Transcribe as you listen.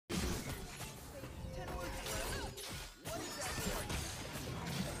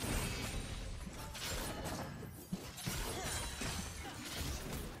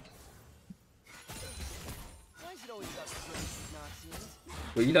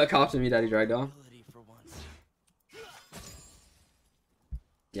Will you look after me, Daddy Dragdar?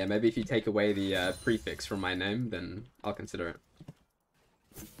 Yeah, maybe if you take away the prefix from my name, then I'll consider it.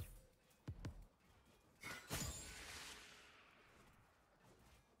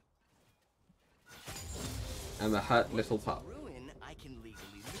 I'm a hurt little pup.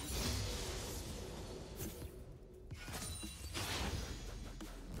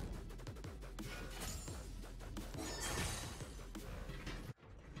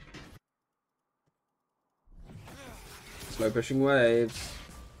 Slow pushing waves.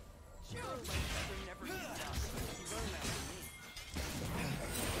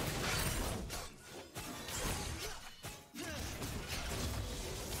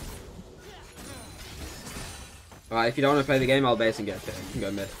 Alright, if you don't want to play the game, I'll base and get fit. You can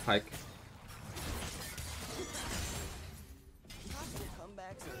go mid, hike.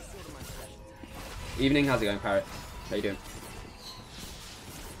 Evening, how's it going, Parrot? How you doing?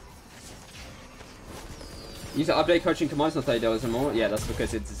 You need to update coaching commands on $30 or more? Yeah, that's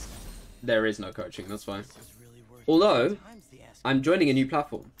because there is no coaching, that's why. Although, I'm joining a new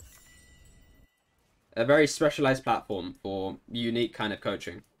platform. A very specialized platform for unique kind of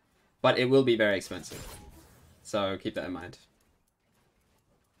coaching. But it will be very expensive. So keep that in mind.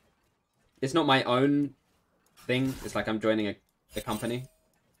 It's not my own thing. It's like I'm joining a company.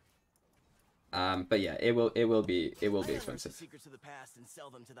 But yeah, it will be expensive. Secrets of the past and sell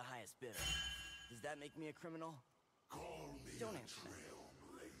them to the highest bidder. Does that make me a criminal? Don't answer that.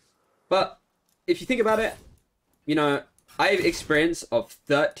 But if you think about it, you know, I have experience of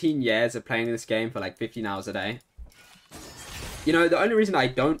 13 years of playing this game for like 15 hours a day. You know, the only reason I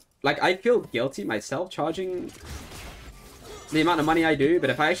don't, like, I feel guilty myself charging the amount of money I do, but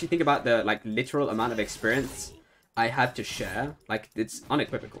if I actually think about the, like, literal amount of experience I have to share, like, it's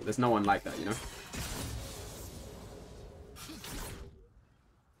unequivocal. There's no one like that, you know?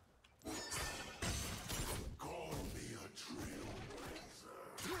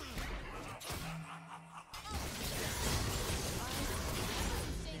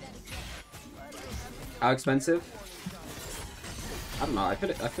 How expensive? I don't know. I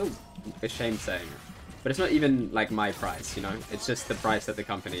feel ashamed saying it, but it's not even like my price, you know. It's just the price that the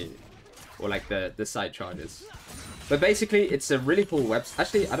company or like the site charges. But basically, it's a really cool website.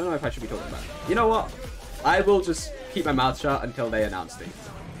 Actually, I don't know if I should be talking about it. You know what? I will just keep my mouth shut until they announce things.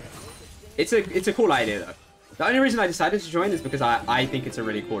 It's a cool idea though. The only reason I decided to join is because I think it's a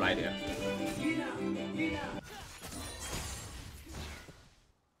really cool idea.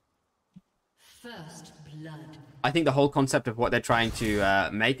 First blood. I think the whole concept of what they're trying to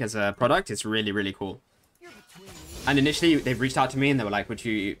make as a product is really, really cool. And initially, they've reached out to me and they were like, are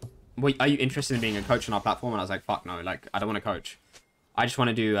you interested in being a coach on our platform? And I was like, fuck no, like, I don't want to coach. I just want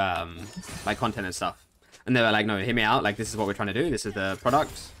to do, like, content and stuff. And they were like, no, hear me out. Like, this is what we're trying to do. This is the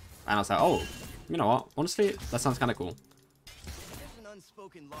product. And I was like, oh, you know what? Honestly, that sounds kind of cool.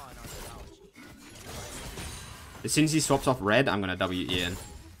 As soon as he swaps off red, I'm going to W Ian.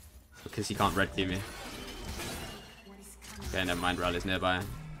 Because he can't red team me. Okay, never mind, Rally's nearby.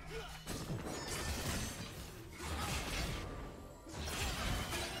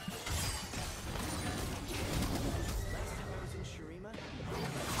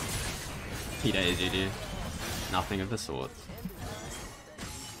 He days you do. Nothing of the sort.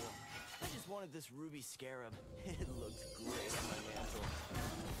 I just wanted this ruby scarab. It looks great on my mantle.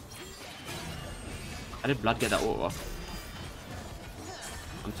 How did Blood get that auto off?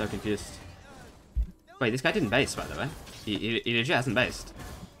 I'm so confused. Wait, this guy didn't base, by the way. He legit hasn't based.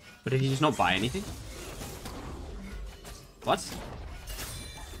 But did he just not buy anything? What?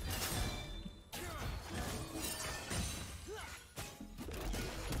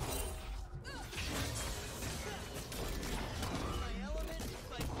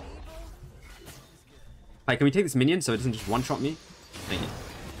 Wait, can we take this minion so it doesn't just one-shot me? Thank you.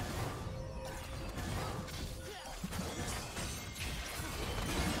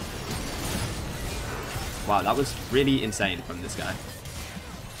 Wow, that was really insane from this guy.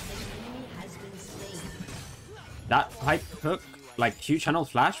 That pipe hook, like Q channel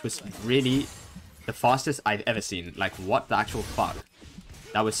flash, was really the fastest I've ever seen. Like, what the actual fuck?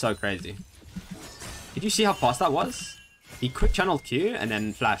 That was so crazy. Did you see how fast that was? He quick channeled Q and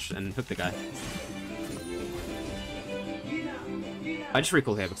then flash and hooked the guy. I just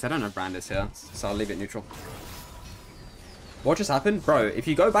recall here because I don't know if Brand is here, so I'll leave it neutral. What just happened? Bro, if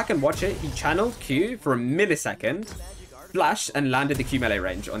you go back and watch it, he channeled Q for a millisecond, flashed, and landed the Q melee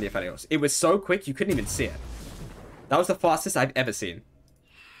range on the Aphelios. It was so quick, you couldn't even see it. That was the fastest I've ever seen.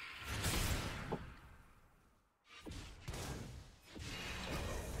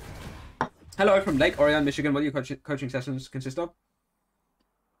 Hello from Lake Orion, Michigan. What do your coaching sessions consist of?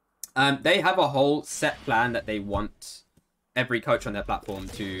 They have a whole set plan that they want every coach on their platform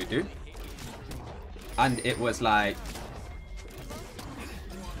to do. And it was like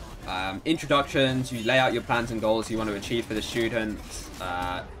introductions, you lay out your plans and goals you want to achieve for the students,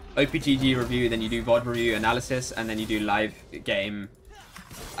 OPGG review, then you do VOD review analysis, and then you do live game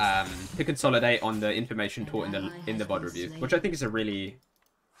to consolidate on the information taught in the VOD review, which I think is a really,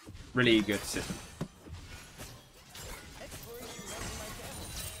 really good system.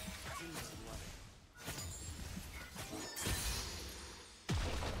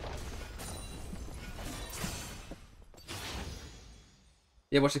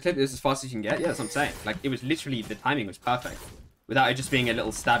 Yeah, watch the clip. It was as fast as you can get. Yeah, that's what I'm saying. Like, it was literally, the timing was perfect. Without it just being a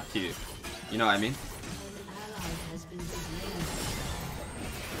little stab to you. You know what I mean?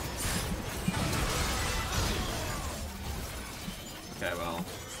 Okay, well.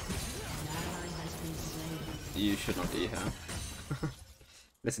 You should not be here.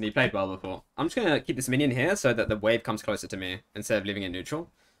 Listen, he played well before. I'm just going to keep this minion here so that the wave comes closer to me instead of leaving it neutral.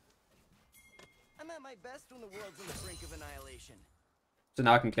 I'm at my best when the world's on the brink of annihilation. So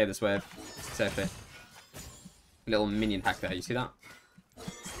now I can clear this wave safely. Little minion hack there, you see that?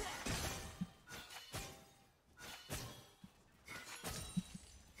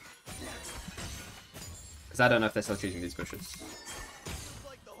 Because I don't know if they're still choosing these bushes.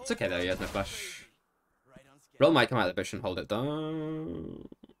 It's okay though, he has no flash. Rel might come out of the bush and hold it down.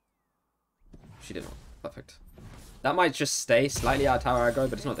 She did not. Perfect. That might just stay slightly out of tower aggro,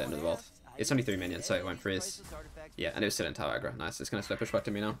 but it's not the end of the world. It's only 3 minions, so it won't freeze. Yeah, and it was still in tower aggro. Nice, it's going to slow push back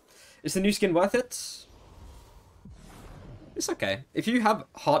to me now. Is the new skin worth it? It's okay. If you have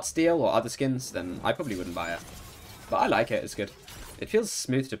Heartsteel or other skins, then I probably wouldn't buy it. But I like it, it's good. It feels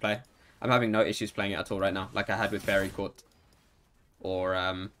smooth to play. I'm having no issues playing it at all right now, like I had with Fairy Court. Or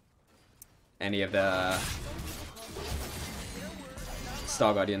any of the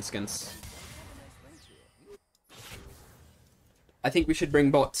Star Guardian skins. I think we should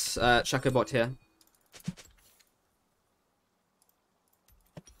bring bots, Shaco bot here.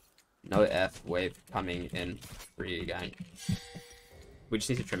 No F wave coming in free gang. We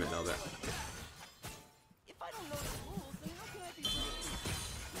just need to trim it a little bit.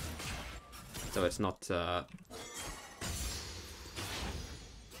 So it's not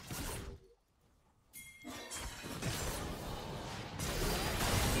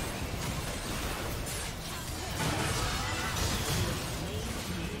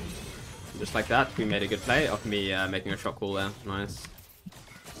just like that, we made a good play of me making a shot call there. Nice.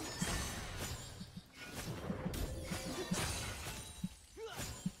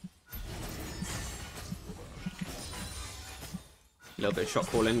 A little bit of shot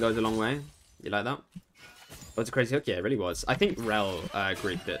calling goes a long way. You like that? Was a crazy hook? Yeah, it really was. I think Rel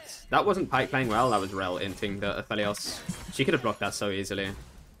griefed it. That wasn't Pyke playing well, that was Rel inting the Aphelios. She could have blocked that so easily.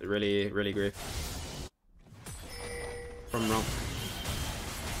 It really, really griefed. From Rel.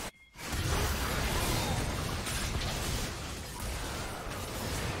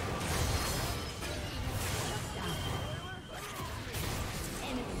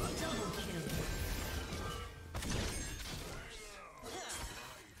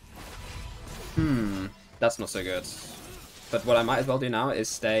 That's not so good. But what I might as well do now is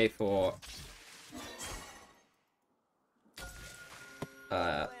stay for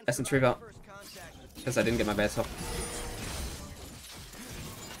Essence Reaver, because I didn't get my base off.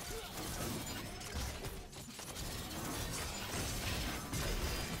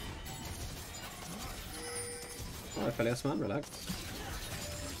 Oh, Aphelios man, relax.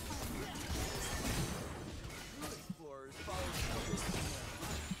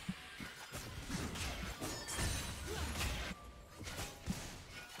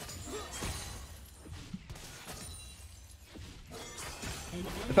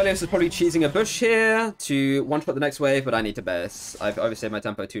 Aphelios is probably cheesing a bush here to one-shot the next wave, but I need to base. I've overstayed my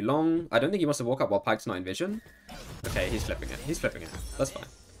tempo too long. I don't think he wants to walk up while Pyke's not in vision. Okay, he's flipping it. He's flipping it. That's fine.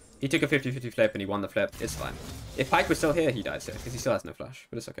 He took a 50-50 flip and he won the flip. It's fine. If Pyke was still here, he dies here, because he still has no flash.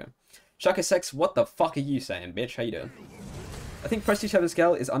 But it's okay. Shaka Sex, what the fuck are you saying, bitch? How you doing? I think Prestige Heaven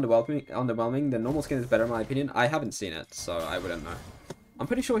Scale is underwhelming. The normal skin is better in my opinion. I haven't seen it, so I wouldn't know. I'm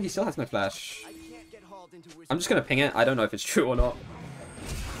pretty sure he still has no flash. I'm just going to ping it. I don't know if it's true or not.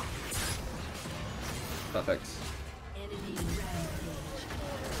 Perfect.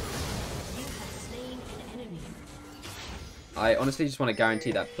 I honestly just want to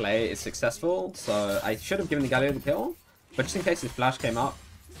guarantee that play is successful, so I should have given the Galio the kill, but just in case his flash came up,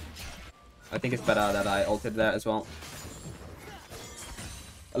 I think it's better that I ulted there as well.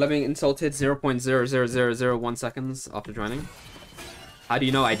 I love being insulted 0.00001 seconds after joining. How do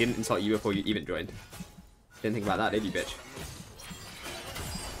you know I didn't insult you before you even joined? Didn't think about that, did you, bitch?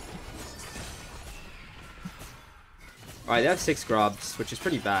 Alright, they have 6 grubs, which is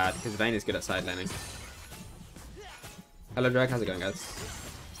pretty bad, because Vayne is good at side laning. Hello, Drag. How's it going, guys?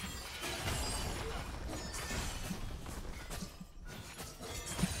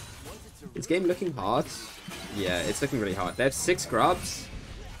 Is game looking hard? Yeah, it's looking really hard. They have 6 grubs.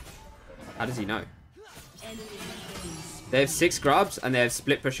 How does he know? They have 6 grubs, and they have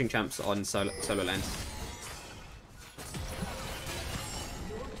split pushing champs on solo lanes.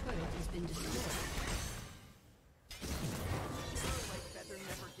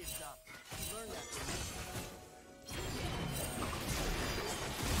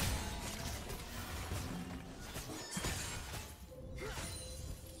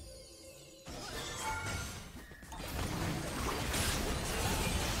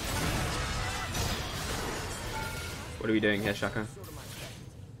 What are we doing here, Shaka?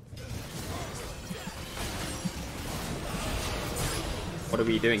 What are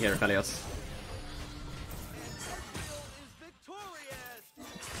we doing here, Aphelios?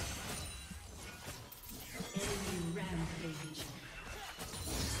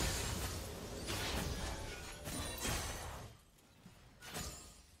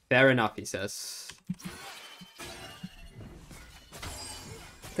 Fair enough, he says.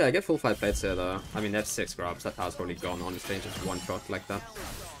 Okay, I get full 5 plates here though. I mean, they have 6 grubs. That power's probably gone, honestly. Just one shot like that.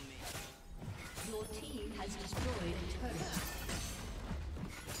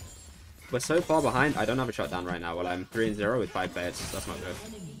 We're so far behind. I don't have a shutdown right now. Well, I'm 3-0 with 5 plates. That's not good.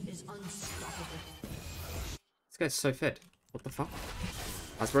 This guy's so fit. What the fuck?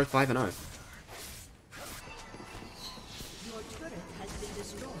 I was broke 5-0.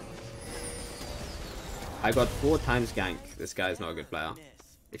 I got 4 times gank. This guy's not a good player.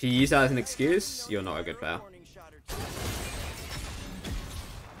 If you use that as an excuse, you're not a good player.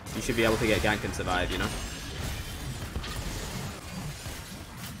 You should be able to get ganked and survive, you know?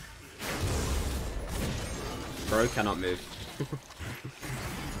 Bro cannot move.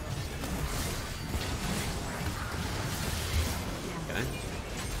 Okay.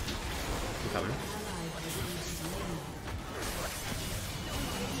 I'm coming.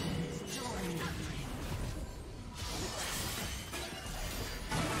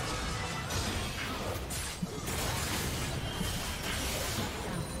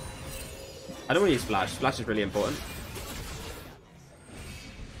 I don't want to use Flash. Flash is really important.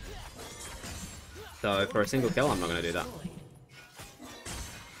 So for a single kill, I'm not going to do that.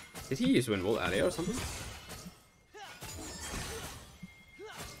 Did he use Wind Wall earlier or something?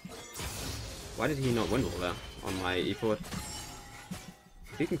 Why did he not Wind Wall there on my E4?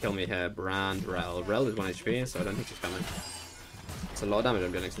 He can kill me here. Brand, Rel. Rel is 1 HP, so I don't think she's coming. It's a lot of damage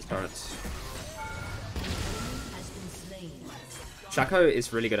I'm doing against his turrets. Shaco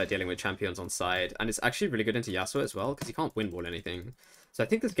is really good at dealing with champions on side, and it's actually really good into Yasuo as well, because he can't Wind Wall anything. So I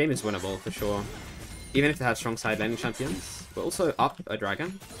think this game is winnable for sure. Even if they have strong side laning champions. We're also up a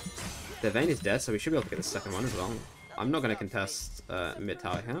dragon. Their Vayne is dead, so we should be able to get the second one as well. I'm not going to contest mid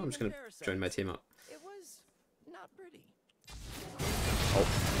tower here. I'm just going to join my team up. It was not pretty. Oh.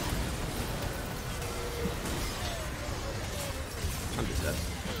 I'm just dead.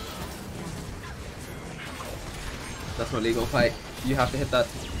 That's not legal. Fight. You have to hit that.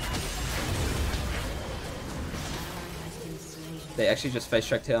 They actually just face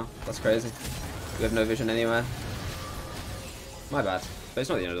checked here. That's crazy. We have no vision anywhere. My bad. But it's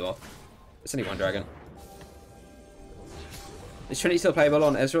not the end of the world. It's only 1 dragon. Is Trinity still playable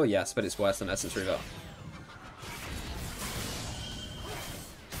on Ezreal? Yes, but it's worse than Essence Reaver.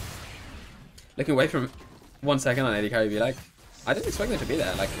 Looking away from 1 second on AD carry be like, I didn't expect them to be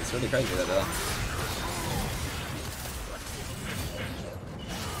there. Like, it's really crazy that they're there.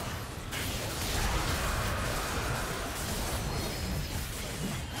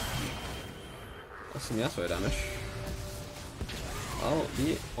 That's some Yasuo damage. I'll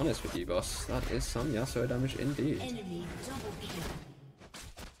be honest with you, boss. That is some Yasuo damage indeed.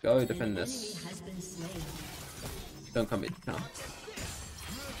 Go defend this. Don't come in. No.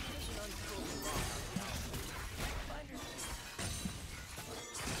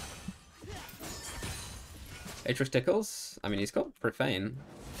 Atrix tickles? I mean, he's got Profane.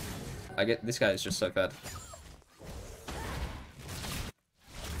 I get this guy is just so fed.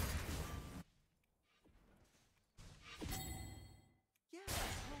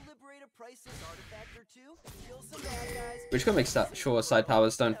 We just gotta make sure side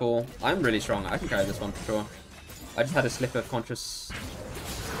powers don't fall. I'm really strong. I can carry this one for sure. I just had a slip of conscious.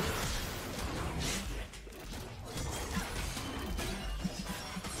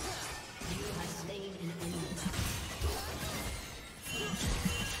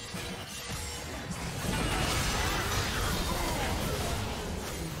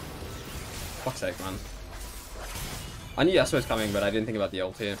 Fuck's sake, man. I knew Yasuo was coming, but I didn't think about the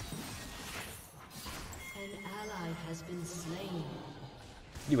ult here. An ally has been slain.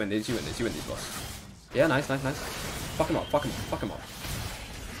 You win these, boss. Yeah, nice. Fuck him up.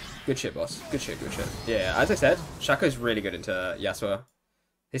 Good shit, boss. Good shit. Yeah, as I said, Shaco's really good into Yasuo.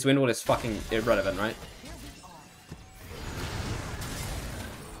 His win wall is fucking irrelevant, right?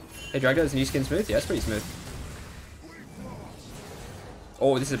 Hey, Dragdar's new skin smooth? Yeah, it's pretty smooth.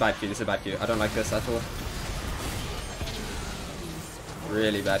 Oh, this is a bad queue. I don't like this at all.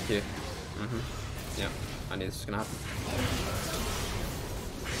 Really bad queue. Yeah, I knew this was gonna happen.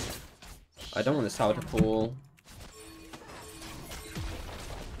 I don't want this tower to fall.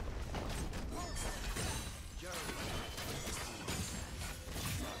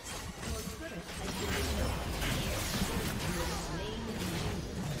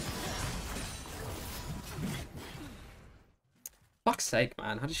 Fuck's sake,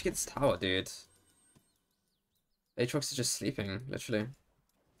 man. How did she get this tower, dude? Aatrox is just sleeping, literally.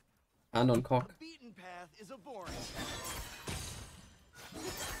 And on cock.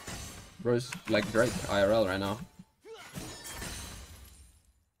 Bro's like Drake IRL right now.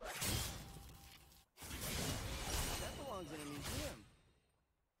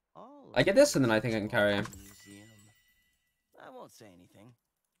 I get this and then I think I can carry him. I won't say anything.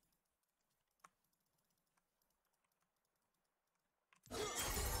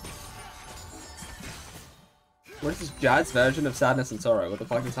 What is this Jad's version of sadness and sorrow? What the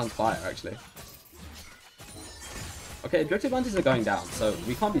fuck? It sounds fire, actually. Okay, objective bounties are going down, so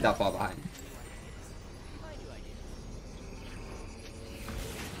we can't be that far behind.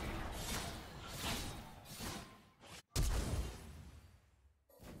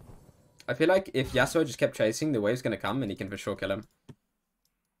 I feel like if Yasuo just kept chasing, the wave's gonna come and he can for sure kill him.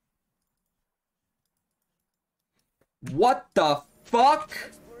 What the fuck?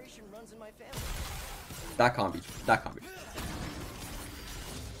 That can't be. That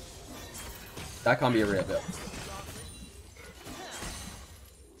can't be a real build.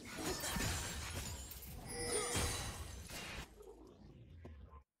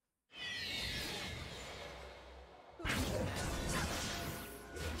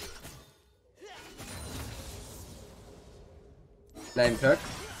 Let him cook.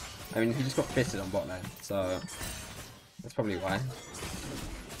 I mean, he just got fisted on bot lane, so that's probably why.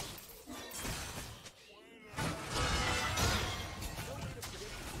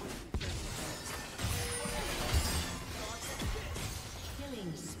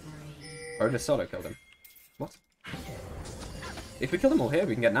 Or just solo killed him. What? If we kill them all here,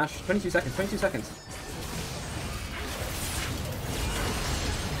 we can get Nash. 22 seconds, 22 seconds.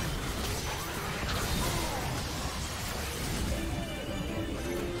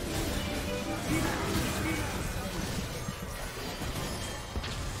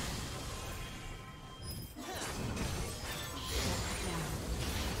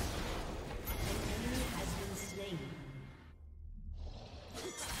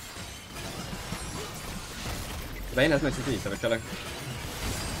 Vayne has no CP, so we're killing.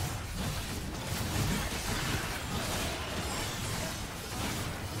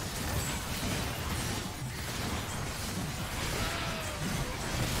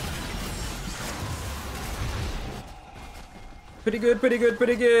 Pretty good, pretty good,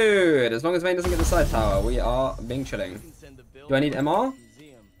 pretty good. As long as Vayne doesn't get the side tower, we are being chilling. Do I need MR?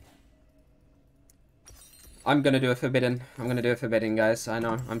 I'm gonna do a forbidden. I'm gonna do a forbidden, guys. I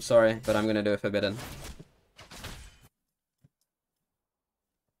know, I'm sorry, but I'm gonna do a forbidden.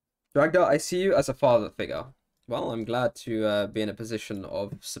 Dragdar, I see you as a father figure. Well, I'm glad to be in a position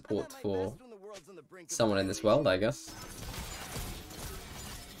of support for someone in this world, I guess.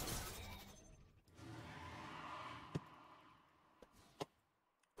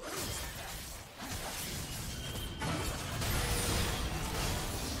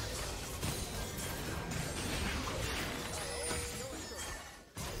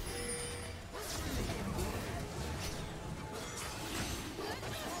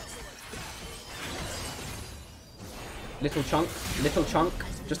 Little chunk,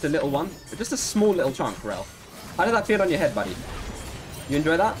 just a little one. Just a small little chunk, Rel. How did that feel on your head, buddy? You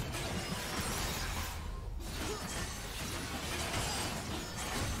enjoy that?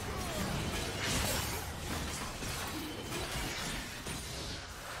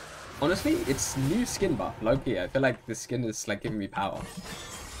 Honestly, it's new skin buff, low-key. I feel like the skin is like giving me power.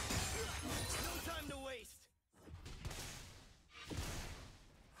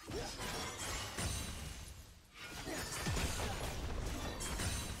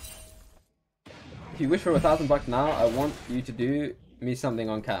 If you wish for $1,000 now, I want you to do me something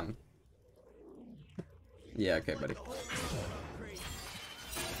on cam. Yeah, okay, buddy.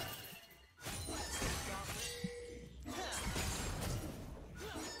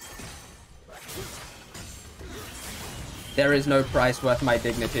 There is no price worth my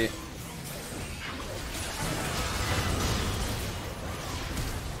dignity.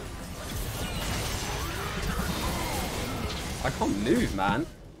 I can't move, man.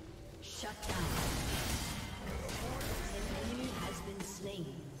 Shut down. An enemy has been slain.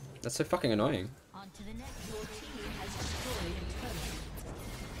 That's so fucking annoying. On to the next. Your team has destroyed a turret.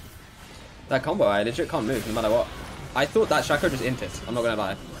 That combo, I legit can't move no matter what. I thought that Shaco just inted, I'm not gonna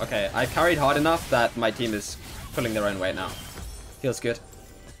lie. Okay, I carried hard enough that my team is pulling their own weight now. Feels good.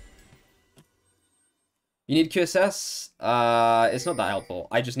 You need QSS? It's not that helpful.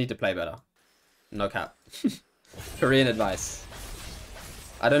 I just need to play better. No cap. Korean advice.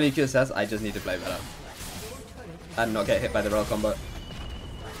 I don't need QSS, I just need to play better. And not get hit by the rail combo.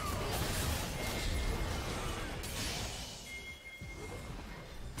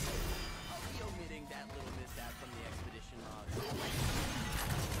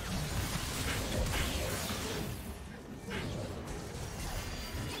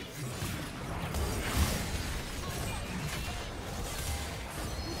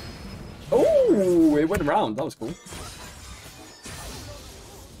 Oh, it went around. That was cool.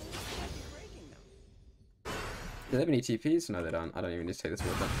 Do they have any TPs? No, they don't. I don't even need to take this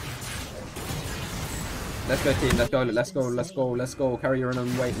with them. Let's go, team. Let's go. Let's go. Let's go. Let's go. Carry your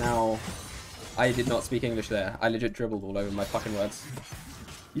own weight now. I did not speak English there. I legit dribbled all over my fucking words.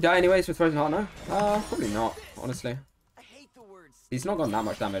 You die anyways with Frozen Heart now? Probably not, honestly. He's not got that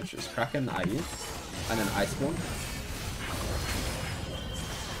much damage. It's Kraken, IE, and then Iceborne.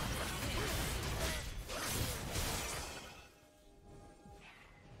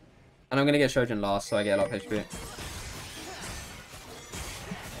 And I'm gonna get Shojin last, so I get a lot of HP.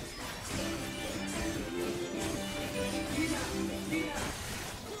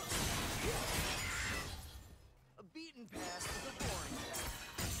 A beaten path is a boring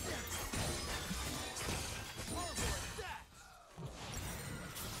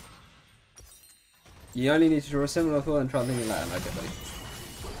You only need to draw a similar thought and try thinking like that. Okay, buddy.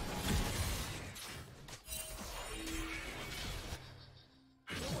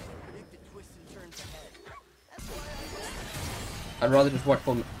 I'd rather just watch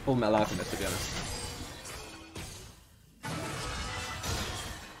Full Metal Alchemist, to be honest.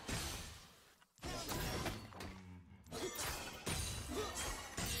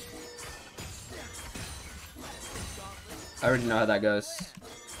 I already know how that goes.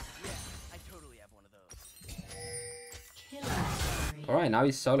 Alright, now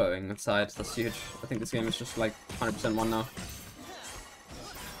he's soloing inside. That's huge. I think this game is just like 100% won now.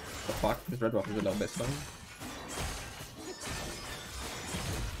 The fuck? This red buff is a little bit slow.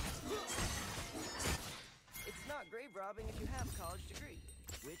 robbing if you have a college degree,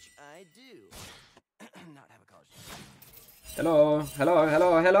 which I do. Not have a college degree. Hello, hello,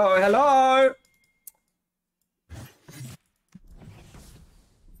 hello, hello, hello!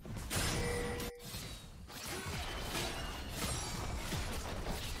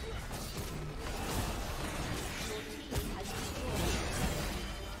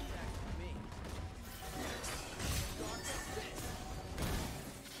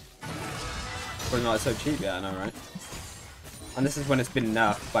 Well, no, it's so cheap, yeah, I know, right? And this is when it's been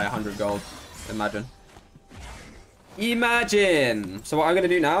nerfed by 100 gold. Imagine. Imagine! So what I'm going to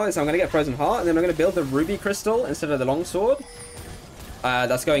do now is I'm going to get Frozen Heart, and then I'm going to build the Ruby Crystal instead of the Longsword.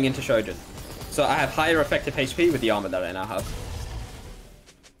 That's going into Shojin. So I have higher effective HP with the armor that I now have.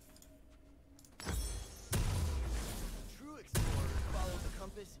 True explorers follow the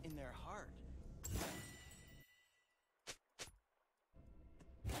compass in their heart.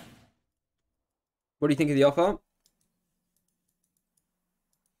 What do you think of the offer?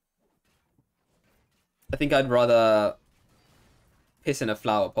 I think I'd rather piss in a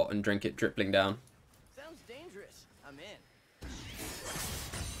flower pot and drink it dripping down. Sounds dangerous. I'm in.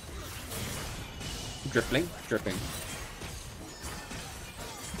 Dripping? Dripping.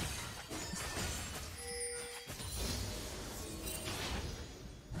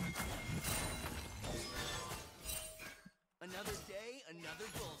 Another day, another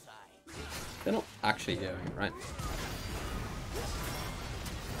bullseye. They're not actually doing it, right?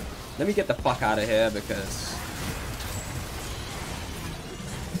 Let me get the fuck out of here because...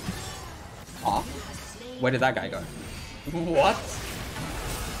 Ah, where did that guy go? What?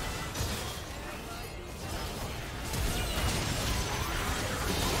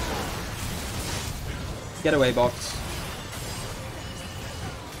 Get away, box.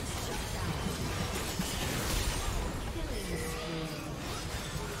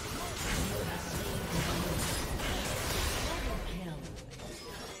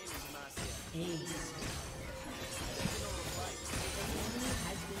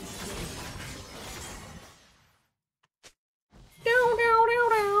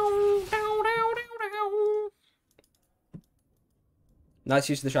 Nice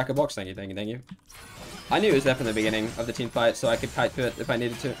use of the Shaka box. Thank you, thank you, thank you. I knew it was there from the beginning of the team fight, so I could kite to it if I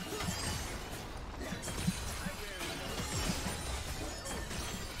needed to.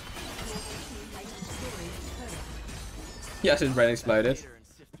 Yes, his brain exploded.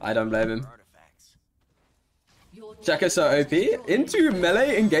 I don't blame him. Shaka's so OP. Into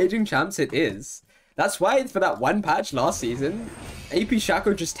melee engaging champs it is. That's why for that one patch last season, AP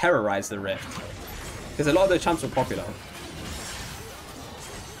Shaco just terrorized the Rift. Because a lot of those champs were popular.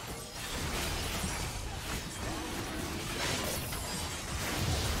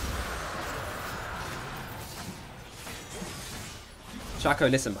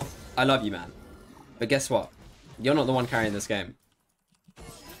 Shaco, listen, man. I love you, man. But guess what? You're not the one carrying this game.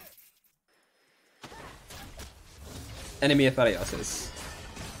 Enemy Aphelios is.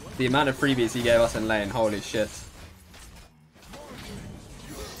 The amount of freebies he gave us in lane, holy shit.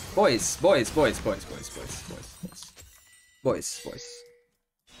 Boys.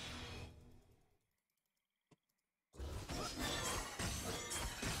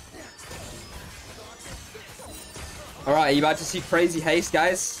 Alright, you about to see crazy haste,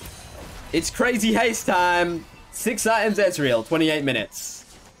 guys? It's crazy haste time! 6 items Ezreal, 28 minutes.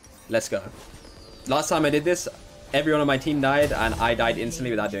 Let's go. Last time I did this, everyone on my team died, and I died instantly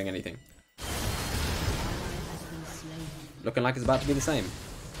without doing anything. Looking like it's about to be the same.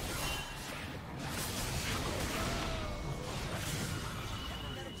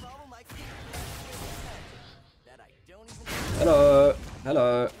 Hello.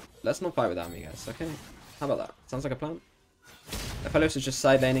 Hello. Let's not fight without me, guys, okay? How about that? Sounds like a plan. Aphelios is just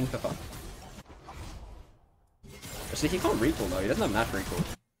side laning for fun. See, he can't recall though. He doesn't have match recall.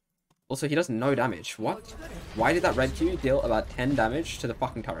 Also, he does no damage. What? Why did that red Q deal about 10 damage to the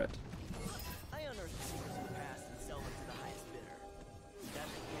fucking turret?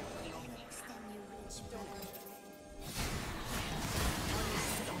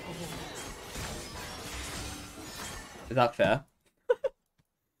 Is that fair?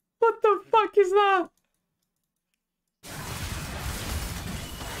 What the fuck is that?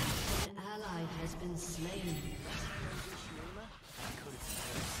 An ally has been slain.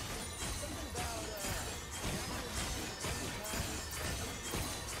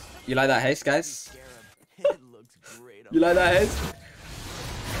 You like that haste, guys? You like that haste?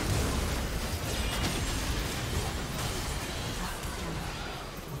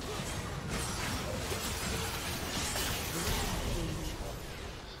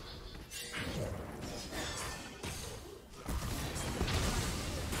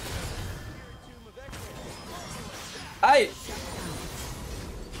 Hey!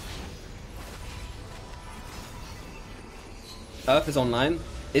 Earth is online.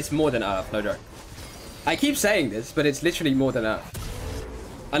 It's more than Earth, no joke. I keep saying this, but it's literally more than Earth.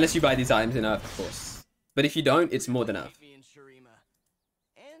 Unless you buy these items in Earth, of course. But if you don't, it's more than Earth.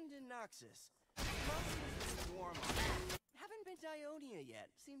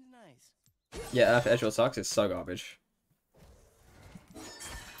 Yeah, Earth Ezreal sucks. It's so garbage.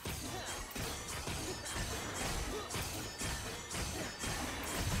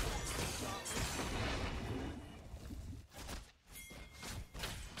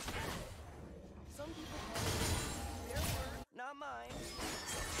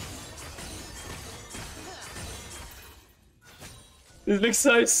 This looks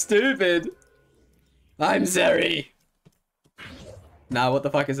so stupid. I'm Zeri. Nah, what the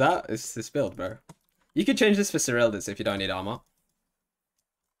fuck is that? It's this build, bro. You could change this for Serildis if you don't need armor.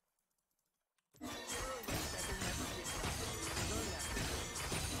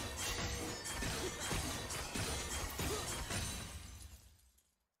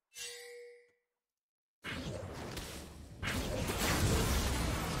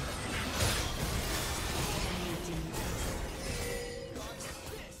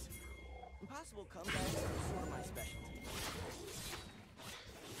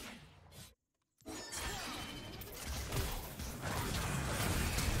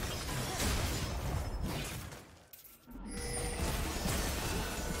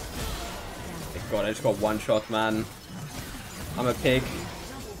 God, I just got one shot, man. I'm a pig.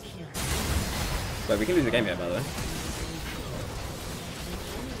 Wait, we can lose the game here, by the way.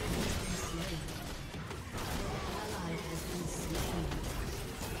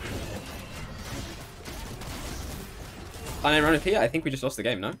 Unironically, I think we just lost the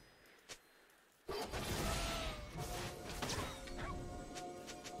game, no?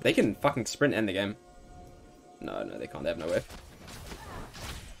 They can fucking sprint end the game. No, they can't. They have no whiff.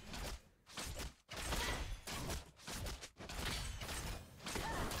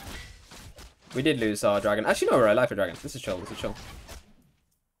 We did lose our dragon. Actually, no, we're alive for dragon. This is chill. This is chill.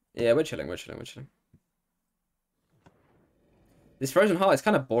 Yeah, we're chilling. This Frozen Heart is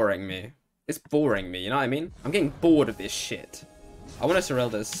kind of boring me. It's boring me, you know what I mean? I'm getting bored of this shit. I want to Ezreal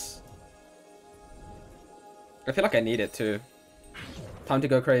this. I feel like I need it too. Time to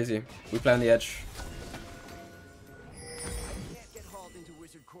go crazy. We play on the edge. Can't get hauled into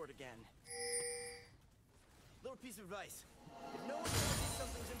Wizard Court again. Little piece of advice. If no one tells you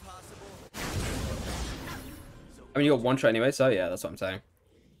something's impossible. I mean, you got one shot anyway, so yeah, that's what I'm saying.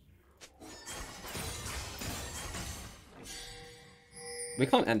 We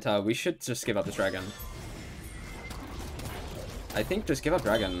can't enter. We should just give up this dragon. I think just give up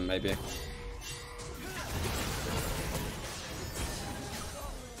dragon, maybe.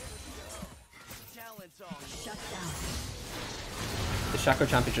 Shut down. The Shaco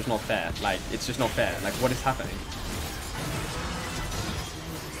champ is just not fair. Like, it's just not fair. Like, what is happening?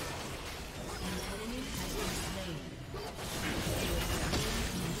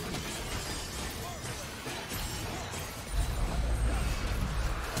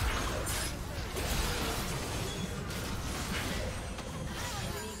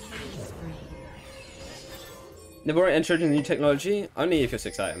 Never entered in new technology? Only if you're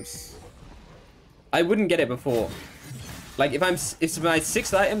 6 items. I wouldn't get it before. Like, if it's my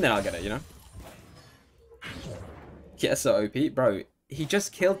 6th item, then I'll get it, you know? Yes, so OP. Bro, he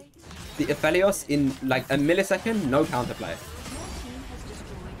just killed the Aphelios in, like, a millisecond, no counterplay.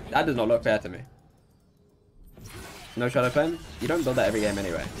 That does not look fair to me. No Shadow Flame? You don't build that every game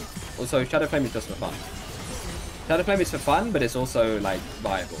anyway. Also, Shadow Flame is just for fun. Shadow Flame is for fun, but it's also, like,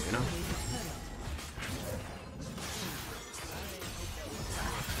 viable, you know?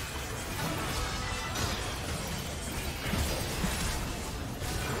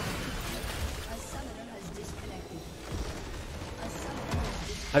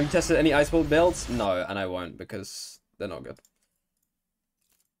 Have you tested any Ice Ball builds? No, and I won't because they're not good.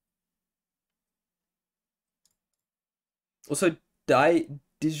 Also,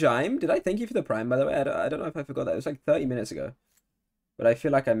 Dijime, did I thank you for the Prime, by the way? I don't know if I forgot that. It was like 30 minutes ago. But I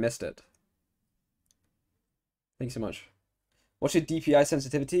feel like I missed it. Thanks so much. What's your DPI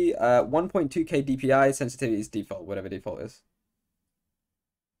sensitivity? 1.2k DPI sensitivity is default, whatever default is.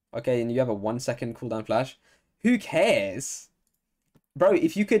 Okay, and you have a 1-second cooldown flash. Who cares? Bro,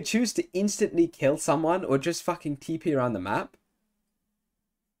 if you could choose to instantly kill someone or just fucking TP around the map.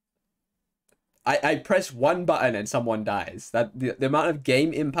 I press one button and someone dies. That the amount of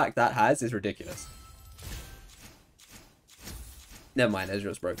game impact that has is ridiculous. Never mind,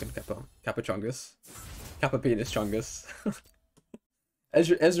 Ezreal's broken. Kappa Chungus. Kappa Penis Chungus.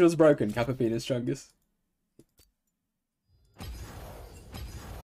 Ezreal's broken. Kappa Penis Chungus.